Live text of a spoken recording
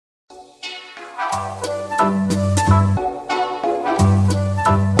Hi,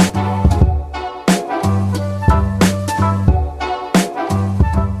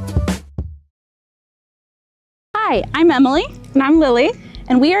 I'm Emily. And I'm Lily.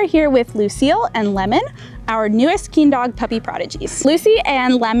 And we are here with Lucille and Lemon, our newest KeenDog Puppy Prodigies. Lucy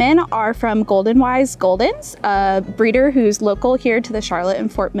and Lemon are from Golden Wise Goldens, a breeder who's local here to the Charlotte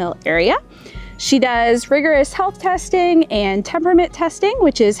and Fort Mill area. She does rigorous health testing and temperament testing,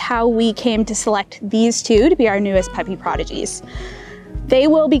 which is how we came to select these two to be our newest Puppy Prodigies. They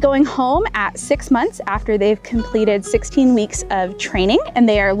will be going home at 6 months after they've completed 16 weeks of training, and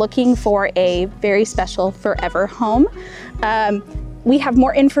they are looking for a very special forever home. We have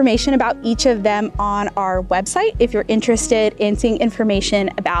more information about each of them on our website if you're interested in seeing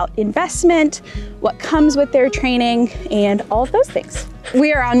information about investment, what comes with their training, and all of those things.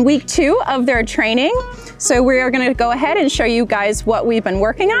 We are on week 2 of their training, so we are going to go ahead and show you guys what we've been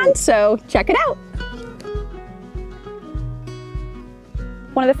working on, so check it out.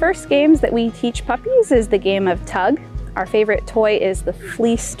 One of the first games that we teach puppies is the game of tug. Our favorite toy is the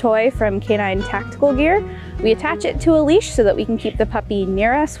fleece toy from Canine Tactical Gear. We attach it to a leash so that we can keep the puppy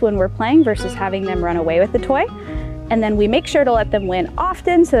near us when we're playing versus having them run away with the toy. And then we make sure to let them win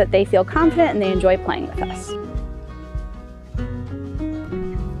often so that they feel confident and they enjoy playing with us.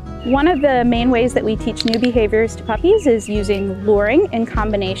 One of the main ways that we teach new behaviors to puppies is using luring in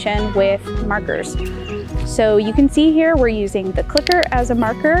combination with markers. So you can see here we're using the clicker as a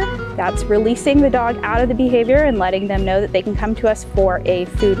marker. That's releasing the dog out of the behavior and letting them know that they can come to us for a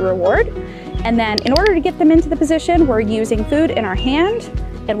food reward. And then in order to get them into the position, we're using food in our hand,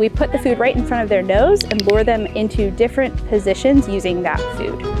 and we put the food right in front of their nose and lure them into different positions using that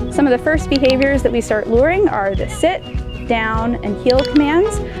food. Some of the first behaviors that we start luring are the sit, down, and heel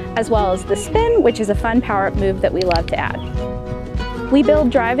commands, as well as the spin, which is a fun power-up move that we love to add. We build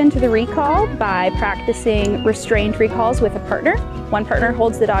drive into the recall by practicing restrained recalls with a partner. One partner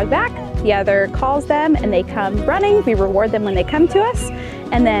holds the dog back, the other calls them, and they come running. We reward them when they come to us,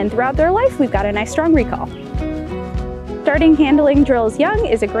 and then throughout their life, we've got a nice strong recall. Starting handling drills young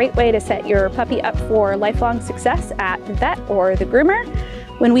is a great way to set your puppy up for lifelong success at the vet or the groomer.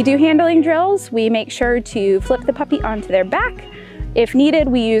 When we do handling drills, we make sure to flip the puppy onto their back. If needed,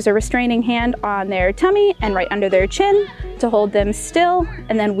 we use a restraining hand on their tummy and right under their chin to hold them still,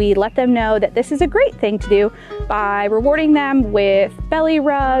 and then we let them know that this is a great thing to do by rewarding them with belly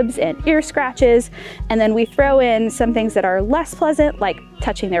rubs and ear scratches, and then we throw in some things that are less pleasant, like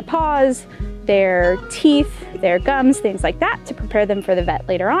touching their paws, their teeth, their gums, things like that, to prepare them for the vet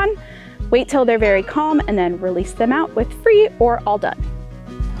later on. Wait till they're very calm and then release them out with free or all done.